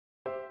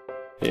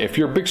If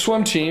you're a big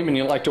swim team and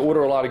you like to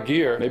order a lot of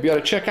gear, maybe you ought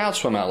to check out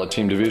Swim Outlet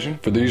Team Division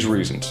for these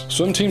reasons.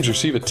 Swim teams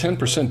receive a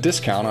 10%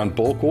 discount on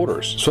bulk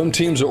orders. Swim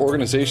teams or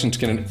organizations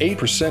get an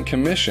 8%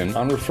 commission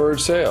on referred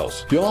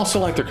sales. You'll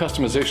also like their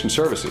customization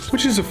services,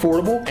 which is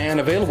affordable and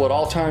available at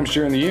all times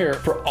during the year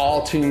for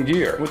all team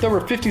gear. With over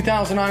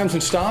 50,000 items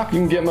in stock, you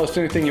can get most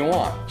anything you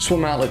want.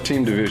 Swim Outlet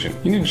Team Division.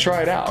 You need to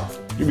try it out.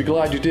 You'll be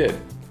glad you did.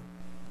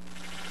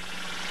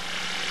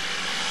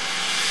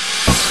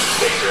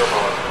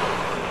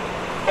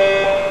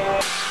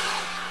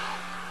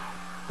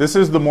 This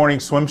is the Morning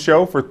Swim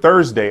Show for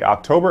Thursday,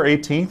 October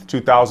 18th,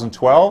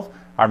 2012.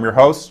 I'm your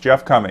host,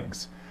 Jeff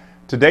Cummings.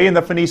 Today in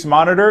the Finis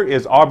Monitor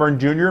is Auburn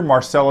junior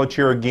Marcelo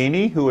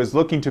Chierighini, who is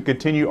looking to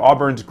continue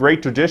Auburn's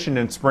great tradition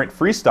in sprint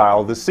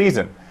freestyle this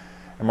season.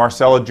 And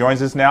Marcelo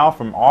joins us now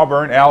from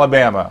Auburn,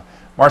 Alabama.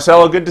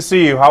 Marcelo, good to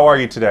see you. How are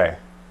you today?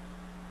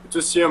 Good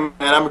to see you,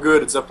 man. I'm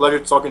good. It's a pleasure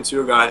talking to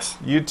you guys.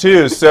 You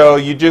too. So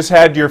you just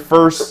had your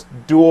first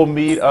dual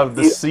meet of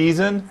the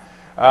season.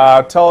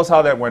 Tell us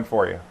how that went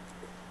for you.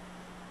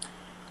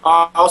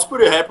 I was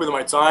pretty happy with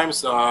my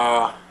times,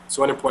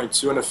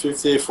 20.2 on the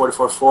 50,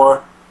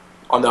 44.4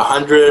 on the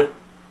 100,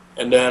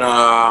 and then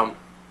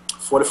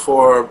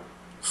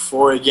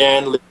 44.4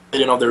 again,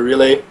 leading on the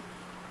relay.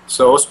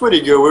 So it was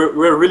pretty good.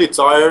 We're really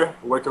tired,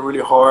 working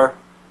really hard,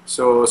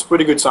 so it's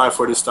pretty good time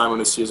for this time of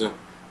the season.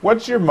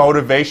 What's your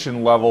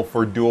motivation level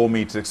for dual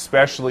meets,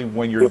 especially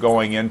when you're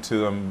going into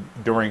them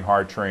during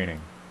hard training?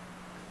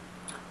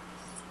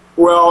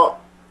 Well,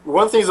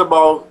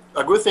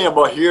 a good thing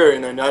about here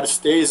in the United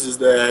States is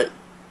that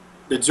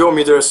the dual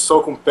meets are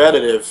so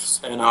competitive,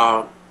 and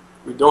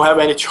we don't have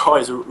any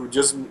choice. We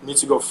just need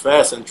to go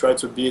fast and try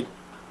to beat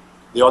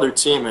the other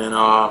team. And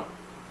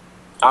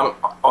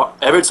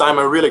every time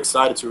I'm really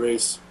excited to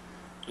race,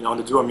 on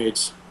the dual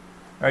meets.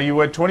 You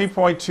went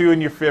 20.2 in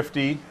your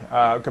 50.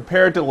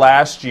 Compared to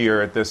last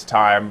year at this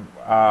time,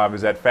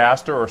 is that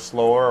faster or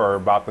slower or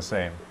about the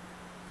same?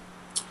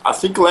 I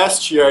think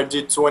last year I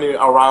did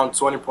around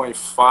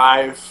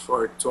 20.5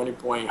 or 20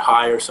 point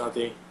high or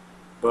something.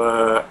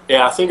 But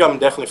yeah, I think I'm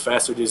definitely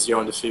faster this year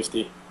on the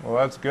 50. Well,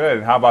 that's good.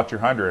 And how about your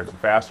 100?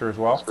 Faster as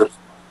well?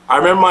 I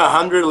remember my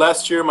 100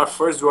 last year, my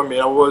first dual meet,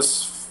 I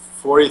was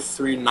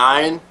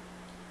 43.9.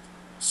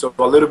 So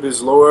a little bit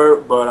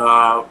slower,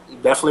 but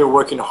definitely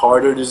working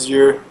harder this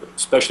year,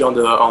 especially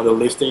on the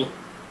lifting.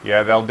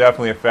 Yeah, they'll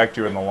definitely affect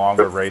you in the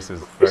longer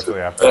races,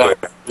 especially after.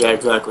 Yeah,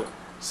 exactly.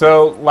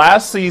 So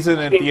last season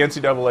at the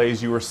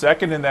NCAAs, you were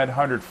second in that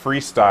 100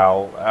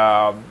 freestyle.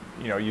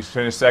 You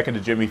finished second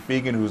to Jimmy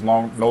Fegan, who's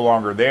no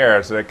longer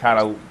there, so that kind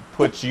of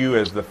puts you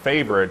as the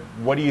favorite.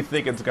 What do you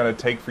think it's going to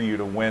take for you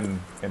to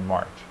win in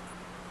March?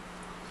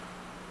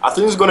 I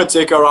think it's going to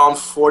take around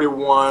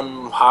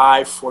 41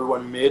 high,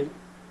 41 mid.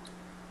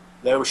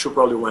 Then we should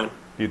probably win.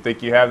 Do you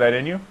think you have that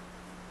in you?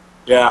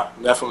 Yeah,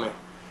 definitely.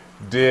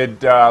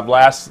 Did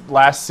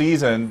last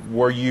season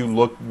were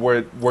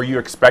you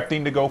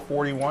expecting to go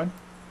 41?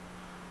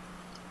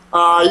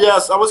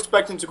 Yes, I was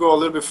expecting to go a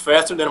little bit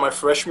faster than my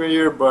freshman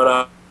year,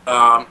 but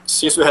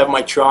since we have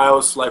my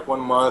trials like 1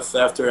 month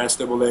after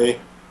NCAA,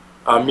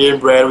 me and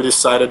Brad, we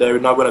decided that we're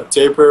not going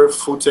to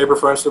full taper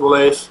for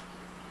NCAAs.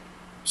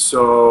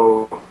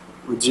 So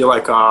we did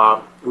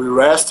we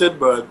rested,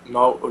 but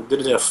no, we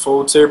didn't have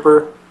full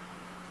taper.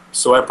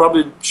 So I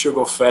probably should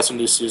go faster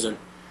this season.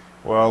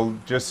 Well,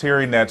 just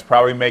hearing that's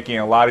probably making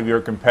a lot of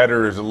your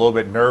competitors a little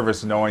bit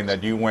nervous, knowing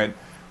that you went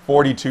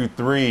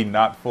 42.3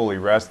 not fully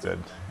rested.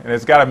 And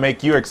it's got to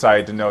make you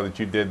excited to know that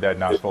you did that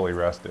not fully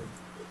rested.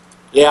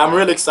 Yeah, I'm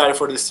really excited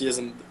for this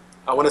season.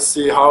 I want to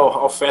see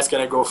how fast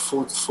can I go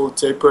full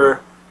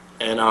taper,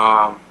 and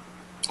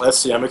let's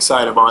see. I'm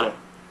excited about it.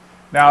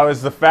 Now,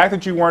 is the fact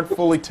that you weren't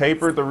fully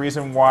tapered the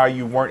reason why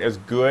you weren't as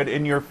good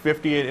in your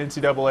 50 at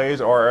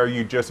NCAAs, or are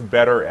you just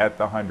better at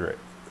the 100?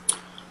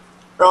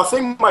 Well, I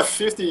think my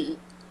 50,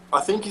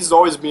 I think it's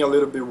always been a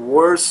little bit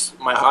worse.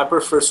 I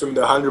prefer swimming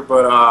the 100,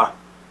 but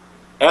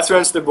after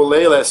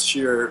NCAA last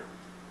year,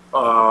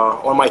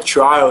 on my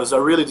trials, I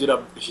really did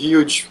a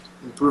huge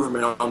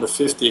improvement on the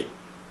 50.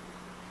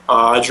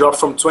 I dropped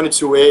from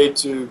 22.8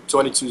 to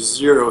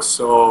 22.0,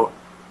 so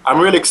I'm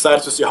really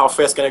excited to see how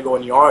fast can I go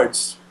in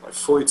yards, like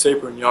fully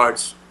taper in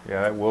yards.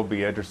 Yeah, that will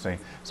be interesting.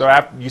 So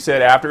you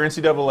said after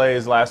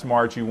NCAAs last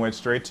March, you went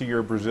straight to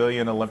your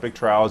Brazilian Olympic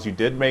trials. You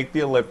did make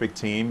the Olympic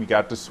team. You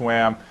got to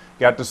swim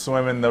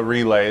in the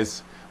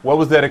relays. What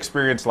was that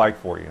experience like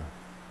for you?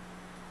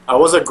 It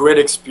was a great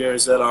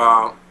experience. And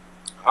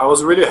I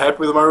was really happy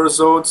with my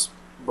results,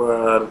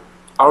 but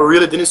I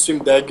really didn't swim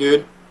that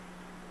good.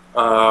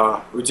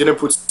 We didn't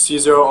put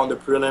Caesar on the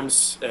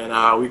prelims,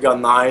 and we got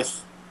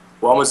 9th.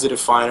 We almost did the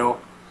final.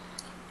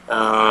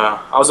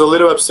 I was a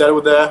little upset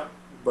with that,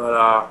 but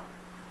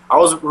I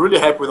was really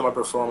happy with my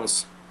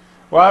performance.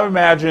 Well, I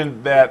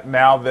imagine that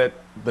now that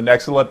the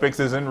next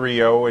Olympics is in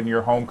Rio in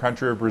your home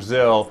country of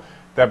Brazil,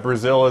 that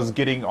Brazil is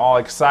getting all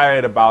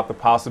excited about the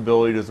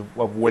possibilities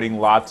of winning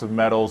lots of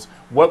medals.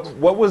 What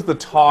was the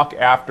talk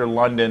after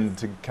London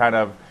to kind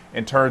of,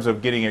 in terms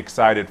of getting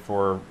excited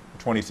for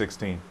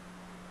 2016?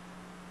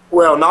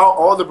 Well, now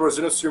all the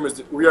Brazilian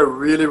swimmers, we are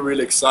really,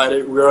 really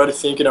excited. We're already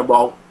thinking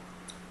about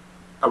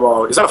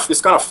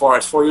it's kind of far.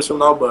 It's 4 years from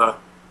now, but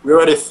we're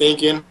already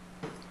thinking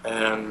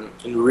and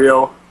in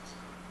Rio.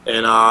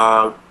 And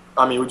I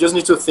mean, we just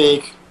need to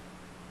think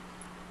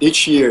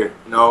each year.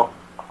 You know,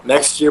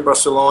 next year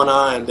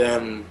Barcelona, and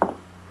then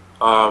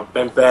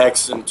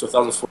Pampex in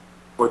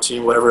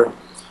 2014, whatever.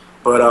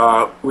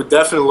 But we're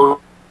definitely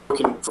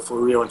looking for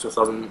Rio in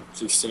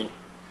 2016.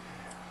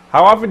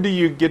 How often do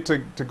you get to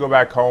go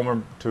back home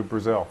or to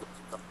Brazil?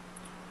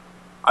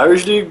 I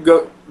usually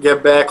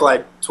get back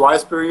like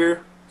twice per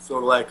year. So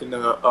like in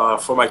the,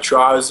 for my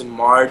trials in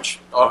March,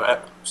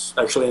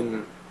 actually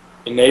in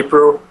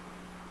April,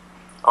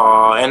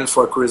 and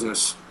for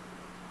Christmas.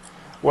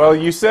 Well,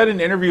 you said in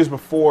interviews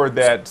before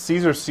that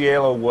Cesar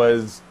Cielo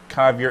was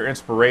kind of your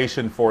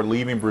inspiration for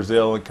leaving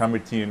Brazil and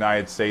coming to the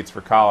United States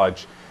for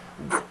college.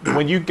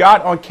 When you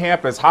got on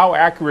campus, how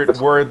accurate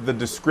were the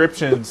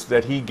descriptions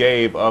that he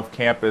gave of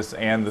campus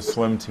and the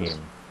swim team?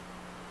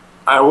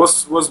 I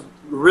was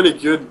really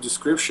good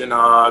description.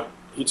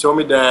 He told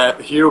me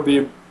that here will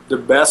be the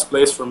best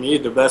place for me,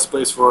 the best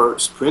place for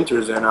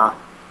sprinters, and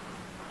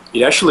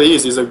it actually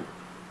is. It's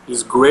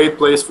a great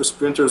place for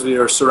sprinters. We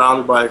are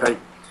surrounded by like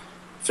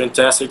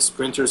fantastic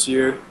sprinters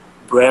here.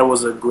 Brad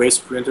was a great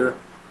sprinter.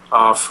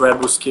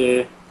 Fred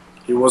Busquet,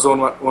 he was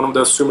one of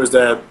the swimmers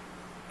that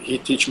he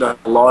teach me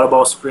a lot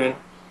about sprint,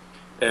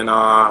 and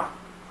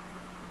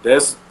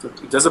that's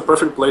a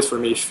perfect place for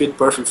me. It fit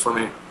perfect for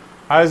me.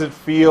 How does it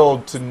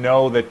feel to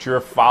know that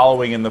you're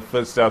following in the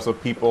footsteps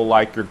of people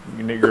like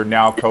your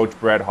now coach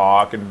Brett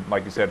Hawk and,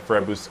 like you said,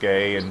 Fred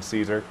Busquet and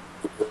Cesar?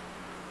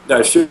 Yeah,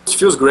 it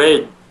feels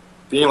great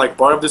being like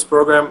part of this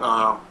program.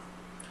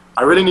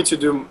 I really need to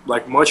do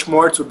like much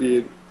more to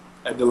be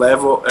at the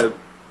level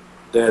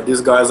that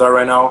these guys are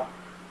right now,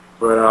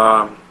 but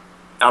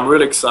I'm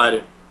really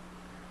excited.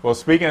 Well,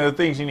 speaking of the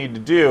things you need to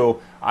do,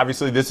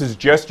 obviously this is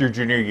just your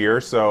junior year,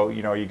 so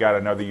you know you got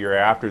another year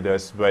after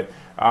this. But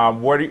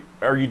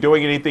are you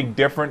doing anything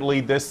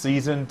differently this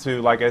season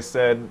to, like I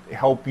said,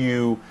 help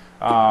you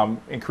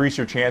increase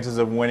your chances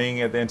of winning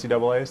at the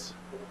NCAAs?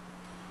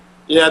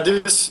 Yeah,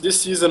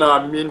 this season,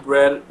 me and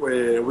Brad,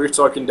 we're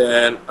talking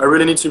that I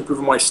really need to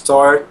improve my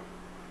start,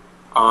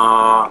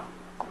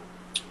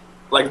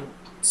 like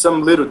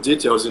some little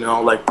details, you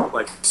know,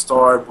 like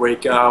start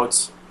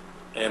breakouts.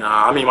 And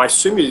I mean, my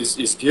swimming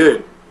is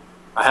good.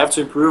 I have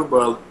to improve,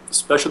 but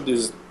especially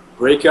these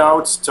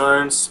breakouts,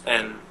 turns,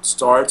 and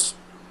starts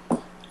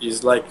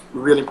is like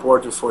really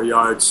important for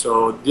yards.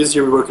 So this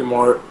year we're working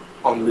more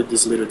on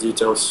these little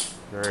details.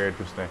 Very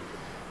interesting.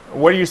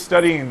 What are you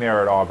studying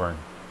there at Auburn?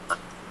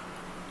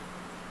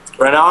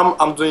 Right now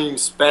I'm doing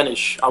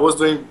Spanish. I was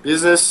doing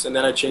business, and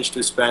then I changed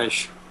to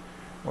Spanish.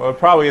 Well, it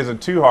probably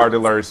isn't too hard to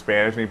learn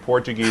Spanish. I mean,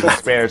 Portuguese and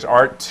Spanish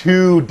aren't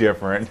too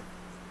different.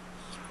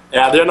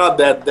 Yeah, they're not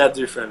that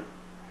different.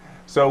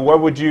 So what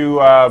would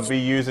you be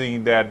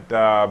using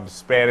that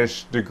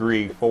Spanish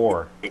degree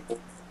for?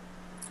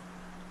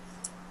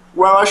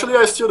 Well, actually,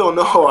 I still don't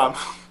know.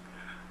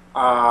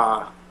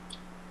 I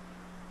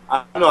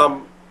don't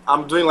know.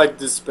 I'm doing like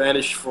this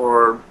Spanish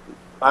for,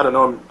 I don't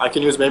know. I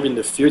can use maybe in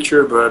the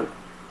future, but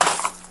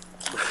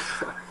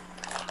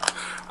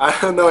I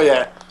don't know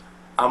yet.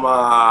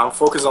 I'm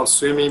focused on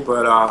swimming,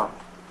 but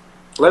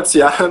let's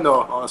see. I don't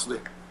know, honestly.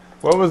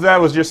 What was that?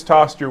 Was just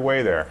tossed your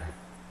way there?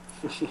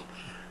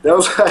 That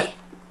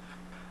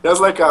was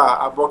like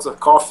a box of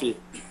coffee.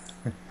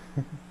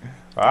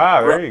 Ah,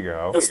 there you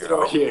go. Let's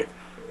throw here.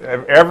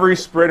 Every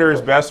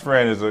sprinter's best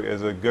friend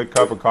is a good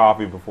cup of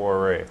coffee before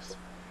a race.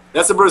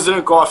 That's a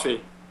Brazilian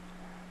coffee.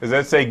 Does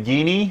that say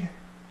Guinea?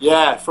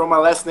 Yeah, from my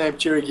last name,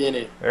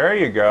 Chierighini. There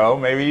you go.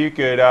 Maybe you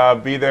could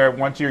be there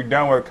once you're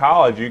done with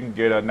college. You can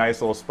get a nice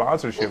little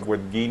sponsorship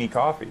with Guinea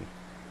Coffee.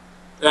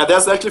 Yeah,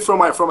 that's actually from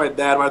my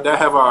dad. My dad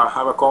have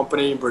a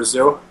company in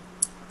Brazil,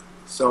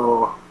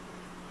 so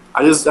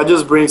I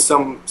just bring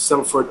some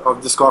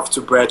of this coffee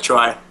to Brad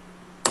try.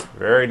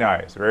 Very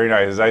nice, very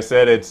nice. As I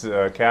said, it's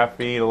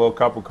caffeine. A little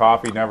cup of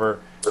coffee never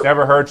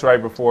hurts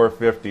right before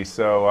 50.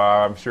 So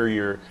I'm sure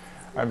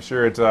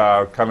it's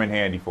come in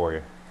handy for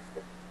you.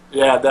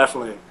 Yeah,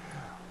 definitely.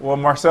 Well,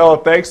 Marcelo,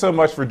 thanks so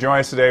much for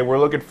joining us today. We're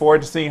looking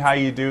forward to seeing how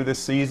you do this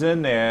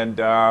season, and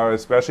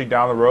especially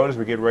down the road as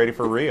we get ready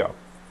for Rio.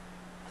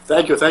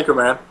 Thank you,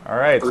 man. All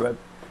right, so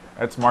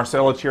that's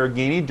Marcelo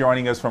Chierighini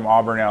joining us from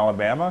Auburn,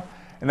 Alabama.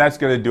 And that's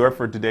going to do it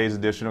for today's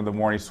edition of the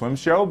Morning Swim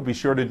Show. Be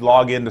sure to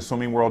log in to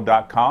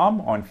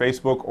swimmingworld.com on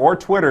Facebook or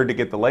Twitter to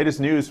get the latest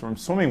news from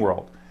Swimming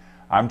World.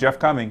 I'm Jeff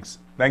Cummings.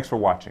 Thanks for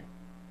watching.